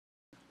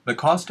The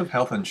cost of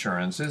health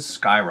insurance is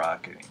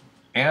skyrocketing,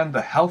 and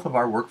the health of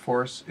our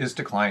workforce is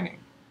declining.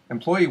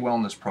 Employee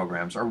wellness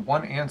programs are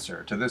one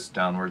answer to this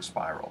downward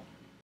spiral.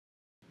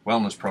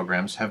 Wellness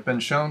programs have been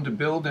shown to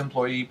build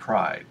employee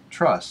pride,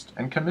 trust,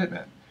 and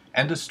commitment,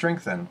 and to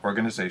strengthen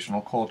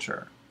organizational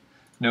culture.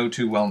 No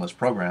two wellness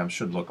programs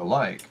should look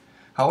alike.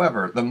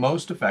 However, the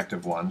most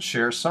effective ones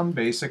share some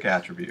basic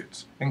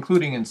attributes,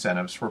 including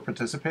incentives for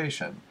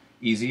participation,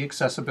 easy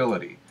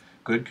accessibility,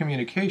 good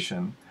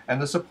communication,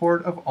 and the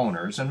support of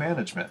owners and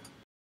management.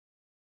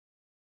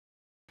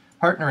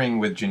 Partnering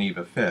with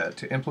Geneva Fit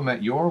to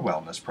implement your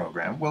wellness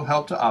program will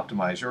help to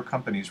optimize your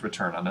company's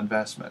return on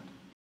investment.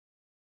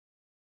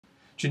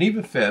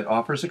 Geneva Fit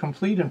offers a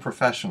complete and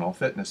professional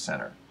fitness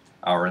center.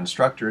 Our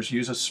instructors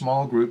use a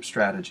small group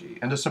strategy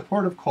and a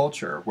supportive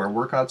culture where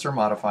workouts are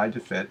modified to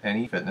fit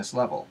any fitness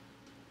level.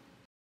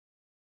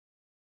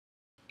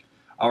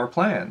 Our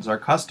plans are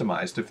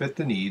customized to fit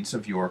the needs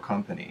of your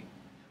company.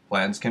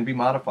 Plans can be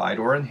modified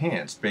or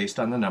enhanced based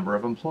on the number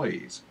of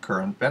employees,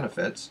 current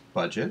benefits,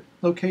 budget,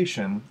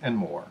 location, and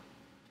more.